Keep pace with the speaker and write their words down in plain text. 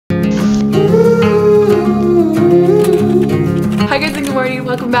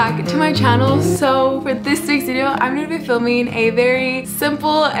welcome back to my channel. So for this week's video, I'm going to be filming a very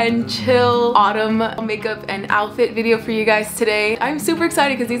simple and chill autumn makeup and outfit video for you guys today. I'm super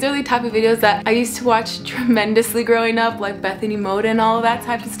excited because these are the type of videos that I used to watch tremendously growing up, like Bethany Mode and all of that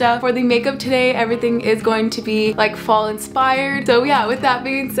type of stuff. For the makeup today, everything is going to be like fall inspired. So yeah, with that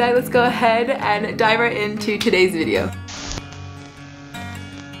being said, let's go ahead and dive right into today's video.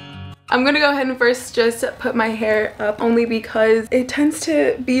 I'm gonna go ahead and first just put my hair up only because it tends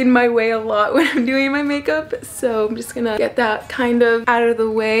to be in my way a lot when I'm doing my makeup. So I'm just gonna get that kind of out of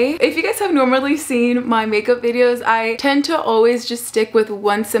the way. If you guys have normally seen my makeup videos, I tend to always just stick with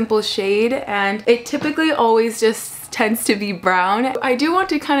one simple shade, and it typically always just tends to be brown. I do want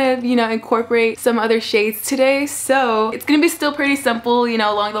to kind of, you know, incorporate some other shades today, so it's gonna be still pretty simple, you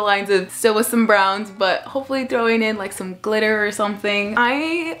know, along the lines of still with some browns, but hopefully throwing in like some glitter or something.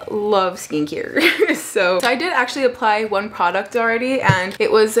 I love skincare. so I did actually apply one product already, and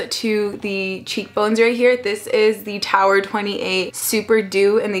it was to the cheekbones right here. This is the Tower 28 Super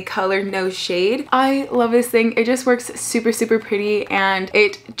Dew in the color No Shade. I love this thing. It just works super pretty, and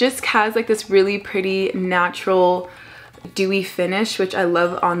it just has like this really pretty natural dewy finish, which I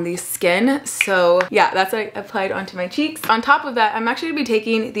love on the skin. So yeah, that's what I applied onto my cheeks. On top of that, I'm actually gonna be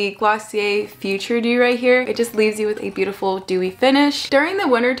taking the Glossier Future Dew right here. It just leaves you with a beautiful dewy finish. During the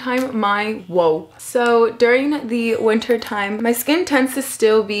winter time, during the winter time, my skin tends to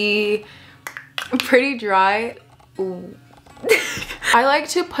still be pretty dry. Ooh. I like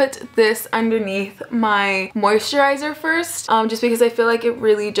to put this underneath my moisturizer first, just because I feel like it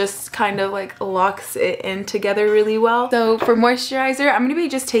really just kind of like locks it in together really well. So for moisturizer, I'm gonna be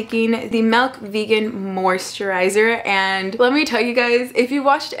just taking the Milk Vegan Moisturizer, and let me tell you guys, if you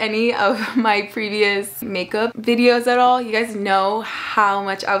watched any of my previous makeup videos at all, you guys know how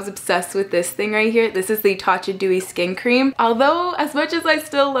much I was obsessed with this thing right here. This is the Tatcha Dewy Skin Cream. Although as much as I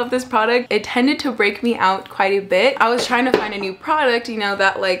still love this product, it tended to break me out quite a bit. I was trying to find a new product, you know,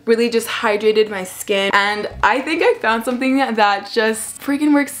 that like really just hydrated my skin, and I think I found something that just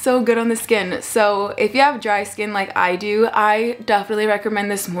freaking works so good on the skin. So if you have dry skin like I do, I definitely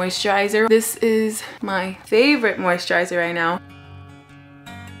recommend this moisturizer. This is my favorite moisturizer right now.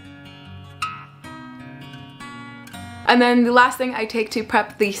 And then the last thing I take to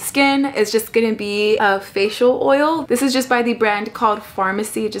prep the skin is just gonna be a facial oil. This is just by the brand called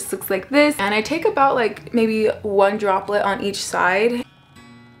Pharmacy. It just looks like this. And I take about like maybe one droplet on each side.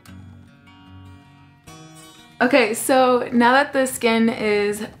 Okay, so now that the skin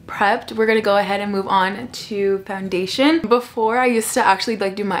is prepped, we're gonna go ahead and move on to foundation. Before, I used to actually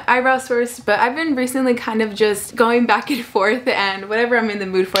like do my eyebrows first, but I've been recently kind of just going back and forth, and whatever I'm in the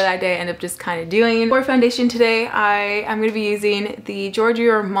mood for that day, I end up just kind of doing. For foundation today, I am gonna be using the Giorgio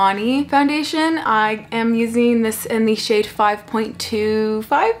Armani foundation. I am using this in the shade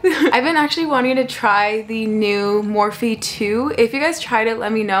 5.25. I've been actually wanting to try the new Morphe 2. If you guys tried it,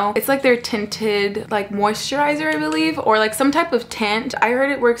 let me know. It's like their tinted like moisturizer, I believe, or like some type of tint. I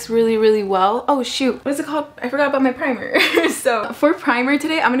heard it works really well. Oh shoot, what is it called? I forgot about my primer. So for primer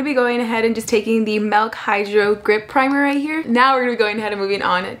today, I'm gonna be going ahead and just taking the Milk Hydro Grip Primer right here. Now we're gonna be going ahead and moving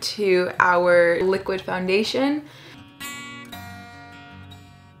on to our liquid foundation.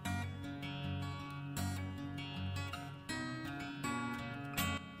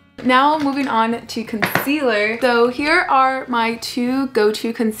 Now moving on to concealer. So here are my two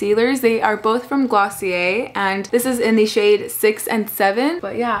go-to concealers. They are both from Glossier, and this is in the shade 6 and 7.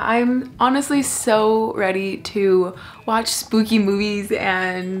 But yeah, I'm honestly so ready to watch spooky movies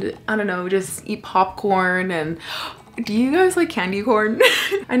and, I don't know, just eat popcorn. And do you guys like candy corn?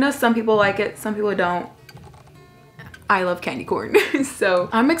 I know some people like it, some people don't. I love candy corn. So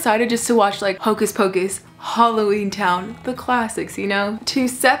I'm excited just to watch like Hocus Pocus, Halloween Town, the classics, you know? To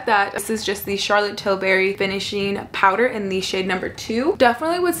set that, this is just the Charlotte Tilbury finishing powder in the shade number 2.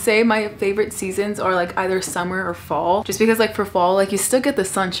 Definitely would say my favorite seasons are like either summer or fall, just because like for fall, like you still get the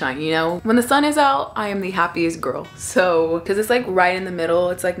sunshine, you know? When the sun is out, I am the happiest girl. So, because it's like right in the middle,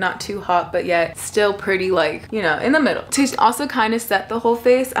 it's like not too hot, but yet still pretty like, you know, in the middle. To also kind of set the whole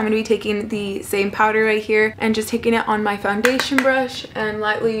face, I'm gonna be taking the same powder right here and just taking it on my foundation brush and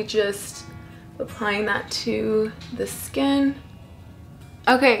lightly just applying that to the skin.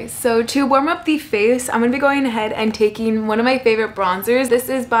 Okay, so to warm up the face, I'm gonna be going ahead and taking one of my favorite bronzers. This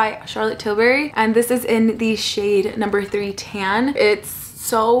is by Charlotte Tilbury, and this is in the shade number 3 Tan. It's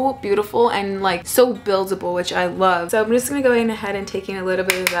so beautiful and like so buildable, which I love. So I'm just gonna go in ahead and taking a little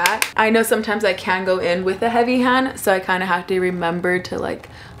bit of that. I know sometimes I can go in with a heavy hand, so I kind of have to remember to like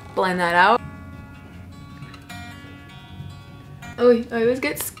blend that out. Oh, I always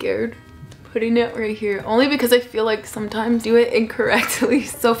get scared putting it right here, only because I feel like sometimes do it incorrectly.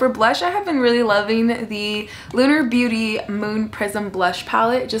 So for blush, I have been really loving the Lunar Beauty Moon Prism Blush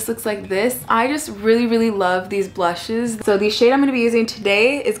Palette. It just looks like this. I just really love these blushes. So the shade I'm going to be using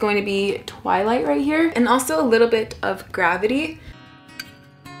today is going to be Twilight right here, and also a little bit of Gravity.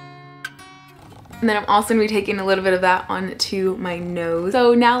 And then I'm also going to be taking a little bit of that onto my nose.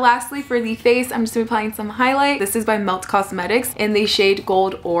 So now lastly for the face, I'm just going to be applying some highlight. This is by Melt Cosmetics in the shade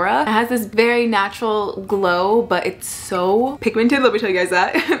Gold Aura. It has this very natural glow, but it's so pigmented, let me tell you guys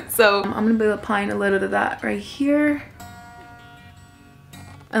that. So I'm going to be applying a little bit of that right here.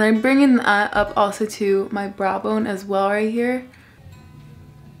 And I'm bringing that up also to my brow bone as well right here.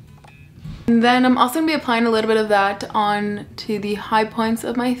 And then I'm also going to be applying a little bit of that on to the high points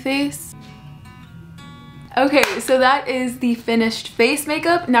of my face. Okay, so that is the finished face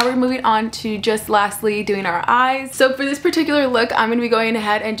makeup. Now we're moving on to just lastly doing our eyes. So for this particular look, I'm gonna be going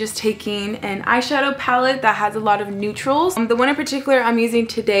ahead and just taking an eyeshadow palette that has a lot of neutrals. The one in particular I'm using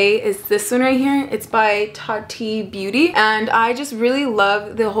today is this one right here. It's by Tati Beauty, and I just really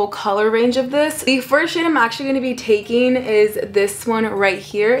love the whole color range of this. The first shade I'm actually gonna be taking is this one right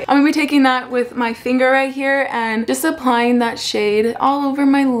here. I'm gonna be taking that with my finger right here and just applying that shade all over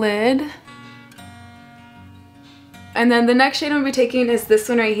my lid. And then the next shade I'm going to be taking is this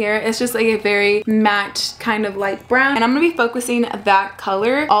one right here. It's just like a very matte kind of light brown. And I'm going to be focusing that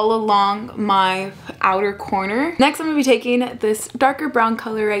color all along my outer corner. Next I'm going to be taking this darker brown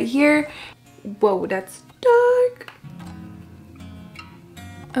color right here. Whoa, that's dark.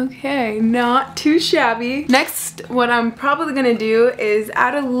 Okay, not too shabby. Next, what I'm probably going to do is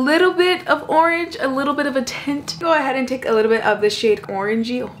add a little bit of orange, a little bit of a tint. Go ahead and take a little bit of the shade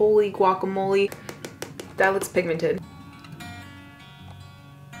Orangey. Holy guacamole. That looks pigmented.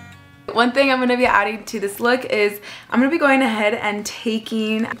 One thing I'm going to be adding to this look is I'm going to be going ahead and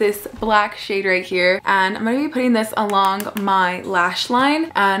taking this black shade right here, and I'm going to be putting this along my lash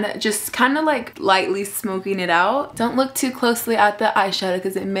line and just kind of like lightly smoking it out. Don't look too closely at the eyeshadow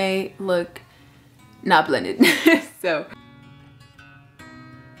because it may look not blended. So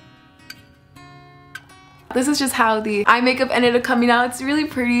this is just how the eye makeup ended up coming out. It's really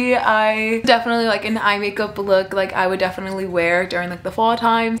pretty. I definitely like an eye makeup look like I would definitely wear during like the fall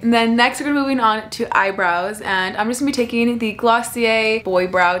time. And then next we're gonna be moving on to eyebrows, and I'm just gonna be taking the Glossier Boy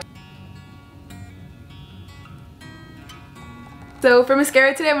Brow. So for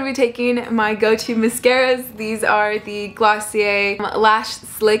mascara today, I'm going to be taking my go-to mascaras. These are the Glossier Lash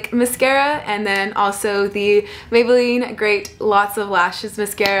Slick Mascara, and then also the Maybelline Great Lots of Lashes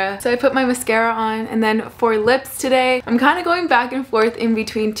Mascara. So I put my mascara on, and then for lips today, I'm kind of going back and forth in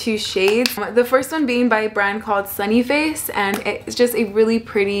between two shades. The first one being by a brand called Sunny Face, and it's just a really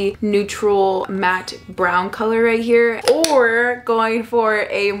pretty neutral matte brown color right here, or going for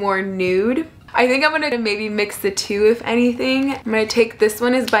a more nude. I think I'm gonna maybe mix the two if anything. I'm gonna take this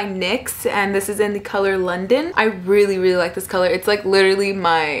one is by NYX, and this is in the color London. I really like this color. It's like literally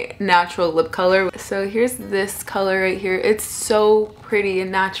my natural lip color. So here's this color right here. It's so pretty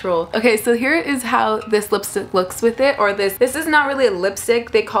and natural. Okay, so here is how this lipstick looks with it, or this is not really a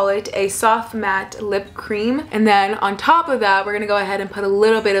lipstick. They call it a soft matte lip cream. And then on top of that, we're gonna go ahead and put a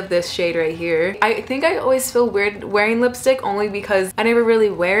little bit of this shade right here. I think I always feel weird wearing lipstick only because I never really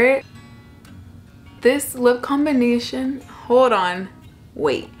wear it. This lip combination, hold on,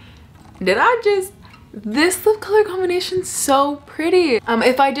 wait, this lip color combination so pretty.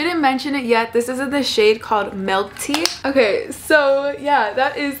 If I didn't mention it yet, this is in the shade called Melty. Okay, so yeah,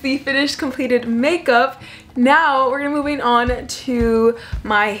 that is the finished completed makeup. Now we're gonna moving on to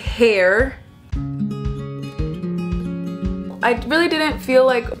my hair. I really didn't feel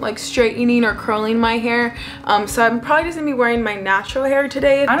like straightening or curling my hair, so I'm probably just gonna be wearing my natural hair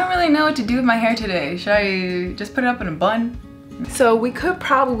today. I don't really know what to do with my hair today. Should I just put it up in a bun? So we could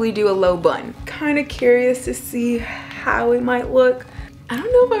probably do a low bun. Kind of curious to see how it might look. I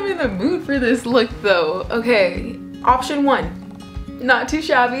don't know if I'm in the mood for this look though. Okay, option one. Not too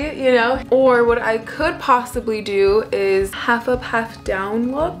shabby, you know? Or what I could possibly do is half up, half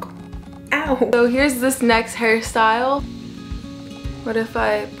down look. Ow. So here's this next hairstyle. What if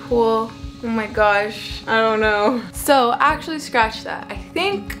I pull, oh my gosh, I don't know. So actually scratch that. I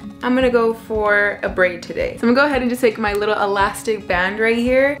think I'm gonna go for a braid today. So I'm gonna go ahead and just take my little elastic band right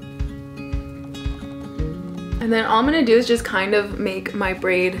here. And then all I'm gonna do is just kind of make my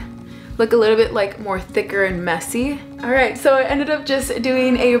braid look a little bit like more thicker and messy. All right, so I ended up just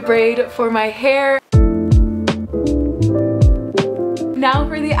doing a braid for my hair. now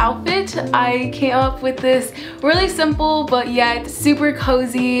for the outfit, I came up with this really simple but yet super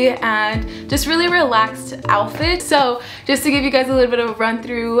cozy and just really relaxed outfit. So just to give you guys a little bit of a run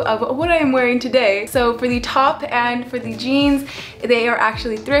through of what I am wearing today. So for the top and for the jeans, they are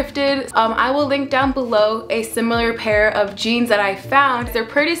actually thrifted. I will link down below a similar pair of jeans that I found. They're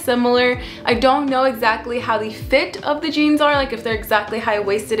pretty similar. I don't know exactly how the fit of the jeans are, like if they're exactly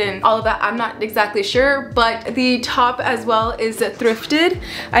high-waisted and all of that, I'm not exactly sure, but the top as well is thrifted.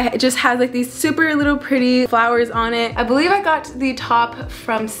 It just has like these super little pretty flowers on it. I believe I got the top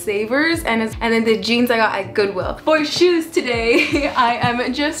from Savers and then the jeans I got at Goodwill. For shoes today, I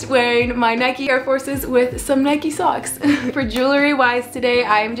am just wearing my Nike Air Forces with some Nike socks. For jewelry wise today,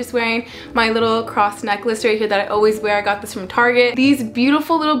 I am just wearing my little cross necklace right here that I always wear. I got this from Target. These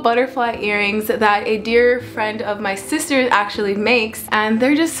beautiful little butterfly earrings that a dear friend of my sister's actually makes, and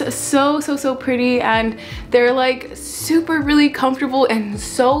they're just so pretty, and they're like super really comfortable and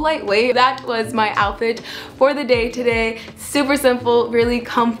so lightweight. That was my outfit for the day today. Super simple, really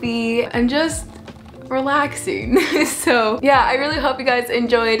comfy, and just relaxing. So yeah, I really hope you guys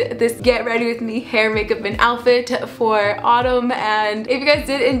enjoyed this get ready with me hair, makeup, and outfit for autumn. And if you guys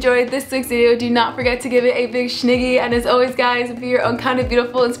did enjoy this week's video, do not forget to give it a big schniggy. And as always guys, be your own kind of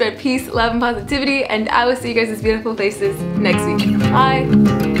beautiful and spread peace, love, and positivity. And I will see you guys' beautiful faces next week. Bye.